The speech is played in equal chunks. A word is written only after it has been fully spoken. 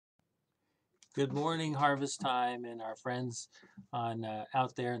Good morning, Harvest Time, and our friends on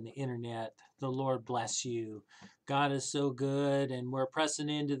out there in the internet. The Lord bless you. God is so good, and we're pressing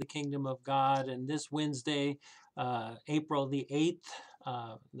into the kingdom of God. And this Wednesday, April the 8th,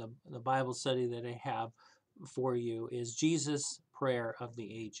 the Bible study that I have for you is Jesus' Prayer of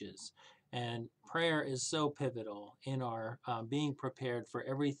the Ages. And prayer is so pivotal in our being prepared for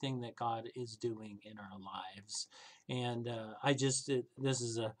everything that God is doing in our lives. And this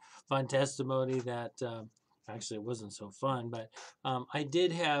is a fun testimony that actually it wasn't so fun, but I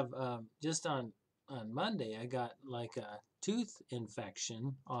did have just on Monday I got like a tooth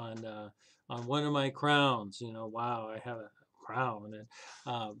infection on one of my crowns. You know, wow, I have a crown,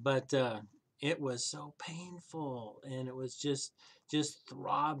 and but it was so painful, and it was just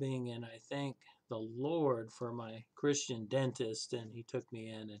throbbing, and I thank the Lord for my Christian dentist, and he took me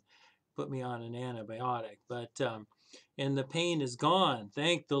in and put me on an antibiotic. But and the pain is gone.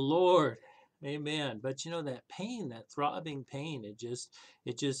 Thank the Lord. Amen. But you know that pain, that throbbing pain, it just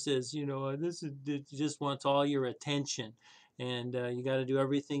says, it just wants all your attention, and you got to do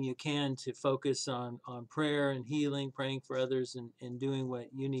everything you can to focus on prayer and healing, praying for others, and doing what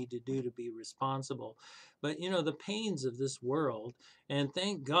you need to do to be responsible. But you know the pains of this world, and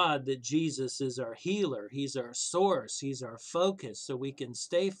thank God that Jesus is our healer. He's our source. He's our focus, so we can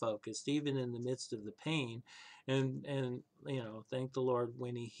stay focused even in the midst of the pain, and thank the Lord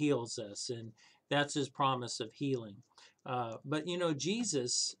when He heals us, and that's His promise of healing. But you know,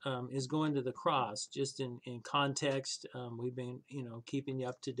 Jesus is going to the cross. Just in context, we've been keeping you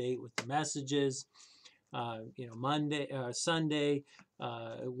up to date with the messages. Sunday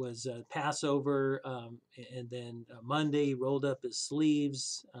was Passover, and then Monday he rolled up his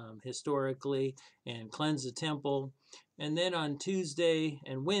sleeves historically and cleansed the temple, and then on Tuesday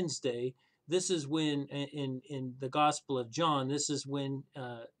and Wednesday, this is when in the Gospel of John, this is when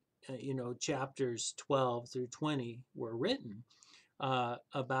chapters 12 through 20 were written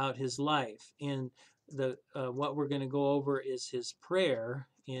about his life. And the what we're going to go over is his prayer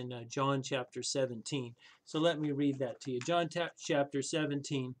in John chapter 17. So let me read that to you. John chapter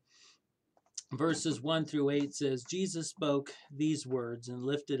 17, verses 1 through 8 says, Jesus spoke these words and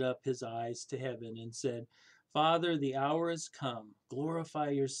lifted up his eyes to heaven and said, Father, the hour has come. Glorify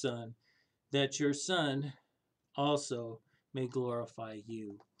your Son, that your Son also may glorify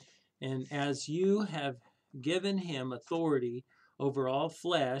you. And as you have given him authority over all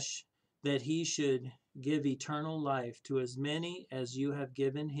flesh, that he should give eternal life to as many as you have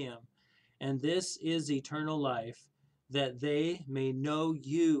given him. And this is eternal life, that they may know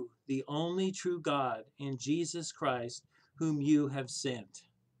you, the only true God, and Jesus Christ, whom you have sent.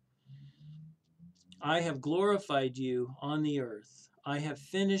 I have glorified you on the earth. I have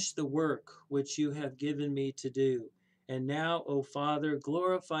finished the work which you have given me to do. And now, O Father,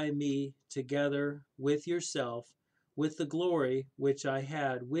 glorify me together with yourself, with the glory which I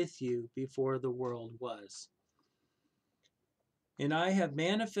had with you before the world was. And I have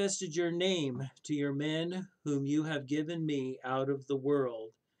manifested your name to your men whom you have given me out of the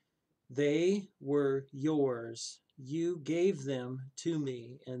world. They were yours. You gave them to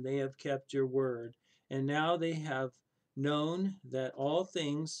me, and they have kept your word. And now they have known that all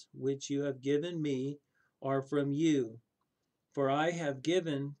things which you have given me are from you. For I have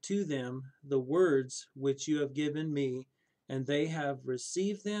given to them the words which you have given me, and they have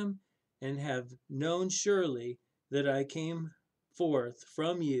received them, and have known surely that I came forth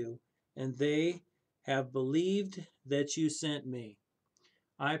from you, and they have believed that you sent me.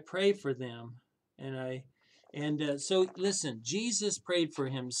 I pray for them, and so listen. Jesus prayed for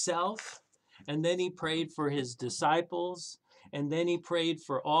himself, and then he prayed for his disciples, and then he prayed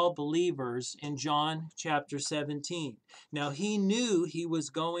for all believers in John chapter 17. Now he knew he was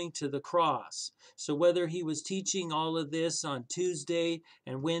going to the cross. So whether he was teaching all of this on Tuesday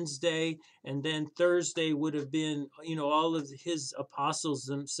and Wednesday, and then Thursday would have been, all of his apostles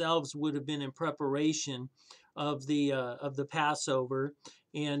themselves would have been in preparation of the Passover,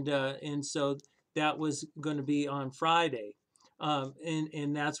 and so that was going to be on Friday,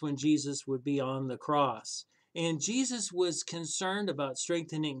 and that's when Jesus would be on the cross. And Jesus was concerned about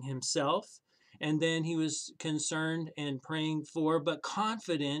strengthening himself, and then he was concerned and praying for, but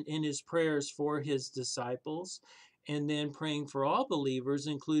confident in his prayers for his disciples, and then praying for all believers,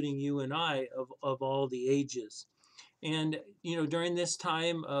 including you and I, of all the ages. And, during this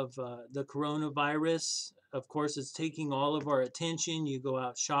time of the coronavirus, of course, it's taking all of our attention. You go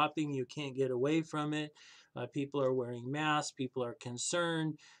out shopping, you can't get away from it. People are wearing masks, people are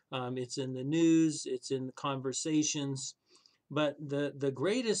concerned. It's in the news, it's in the conversations. But the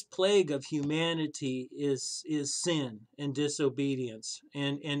greatest plague of humanity is sin and disobedience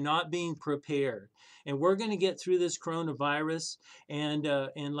and not being prepared. And we're going to get through this coronavirus. And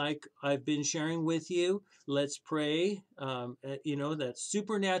like I've been sharing with you, let's pray. That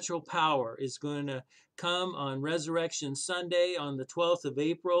supernatural power is going to come on Resurrection Sunday on the 12th of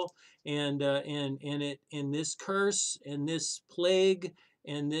April, and this curse and this plague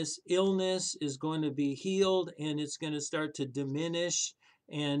and this illness is going to be healed, and it's going to start to diminish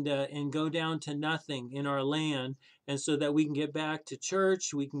and go down to nothing in our land, and so that we can get back to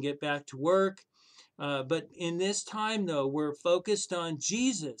church, we can get back to work. But in this time, though, we're focused on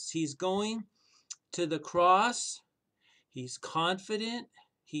Jesus. He's going to the cross. He's confident.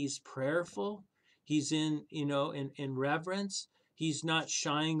 He's prayerful. He's in reverence. He's not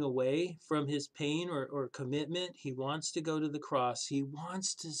shying away from his pain or commitment. He wants to go to the cross. He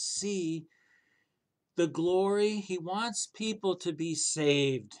wants to see the glory. He wants people to be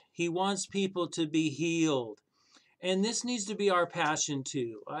saved. He wants people to be healed. And this needs to be our passion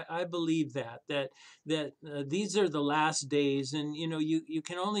too. I believe that these are the last days, and you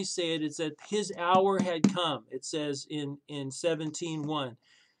can only say it. It's that his hour had come. It says in 17:1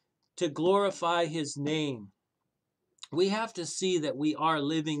 to glorify his name. We have to see that we are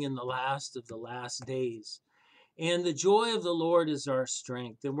living in the last of the last days. And the joy of the Lord is our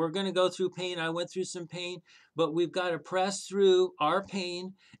strength. And we're going to go through pain. I went through some pain, but we've got to press through our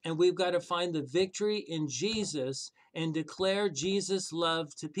pain, and we've got to find the victory in Jesus and declare Jesus'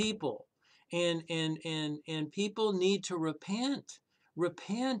 love to people. And people need to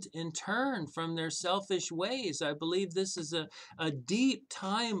repent and turn from their selfish ways. I believe this is a deep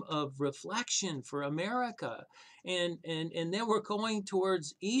time of reflection for America. And then we're going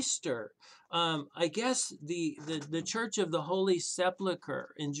towards Easter. I guess the Church of the Holy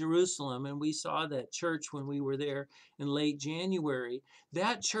Sepulchre in Jerusalem, and we saw that church when we were there in late January,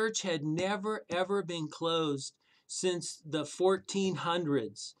 that church had never ever been closed since the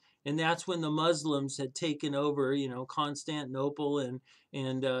 1400s. And that's when the Muslims had taken over, Constantinople,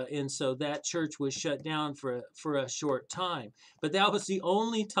 and so that church was shut down for a short time. But that was the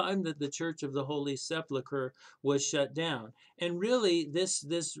only time that the Church of the Holy Sepulchre was shut down. And really,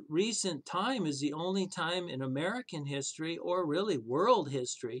 this recent time is the only time in American history, or really world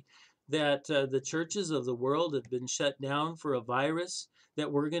history, that the churches of the world have been shut down for a virus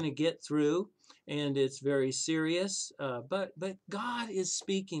that we're going to get through, and it's very serious. But God is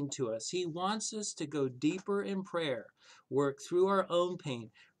speaking to us. He wants us to go deeper in prayer, work through our own pain,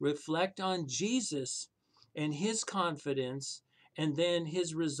 reflect on Jesus and his confidence, and then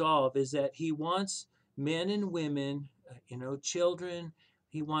his resolve is that he wants men and women, children.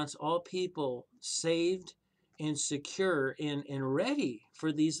 He wants all people saved and secure and ready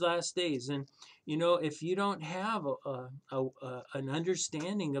for these last days. And if you don't have an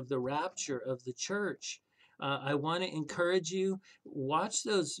understanding of the rapture of the church, I want to encourage you, watch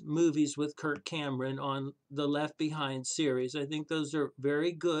those movies with Kirk Cameron on the Left Behind series. I think those are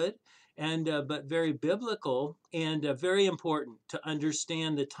very good, and but very biblical, and very important to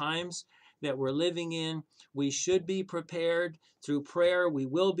understand the times that we're living in. We should be prepared through prayer. We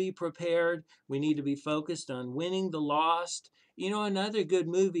will be prepared. We need to be focused on winning the lost. Another good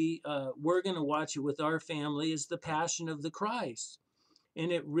movie, we're going to watch it with our family, is The Passion of the Christ.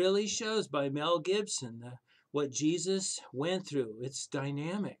 And it really shows by Mel Gibson what Jesus went through. It's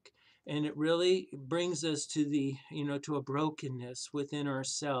dynamic. And it really brings us to a brokenness within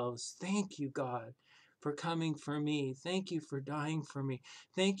ourselves. Thank you, God, for coming for me. Thank you for dying for me.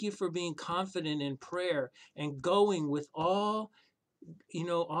 Thank you for being confident in prayer and going with all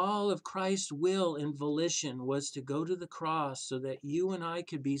of Christ's will and volition was to go to the cross so that you and I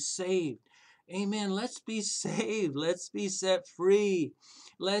could be saved. Amen. Let's be saved. Let's be set free.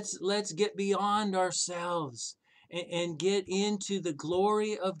 Let's get beyond ourselves and get into the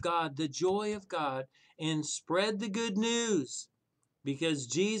glory of God, the joy of God, and spread the good news, because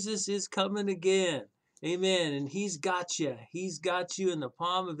Jesus is coming again. Amen. And he's got you. He's got you in the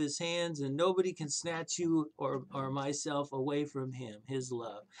palm of his hands, and nobody can snatch you or myself away from him, his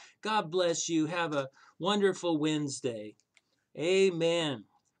love. God bless you. Have a wonderful Wednesday. Amen.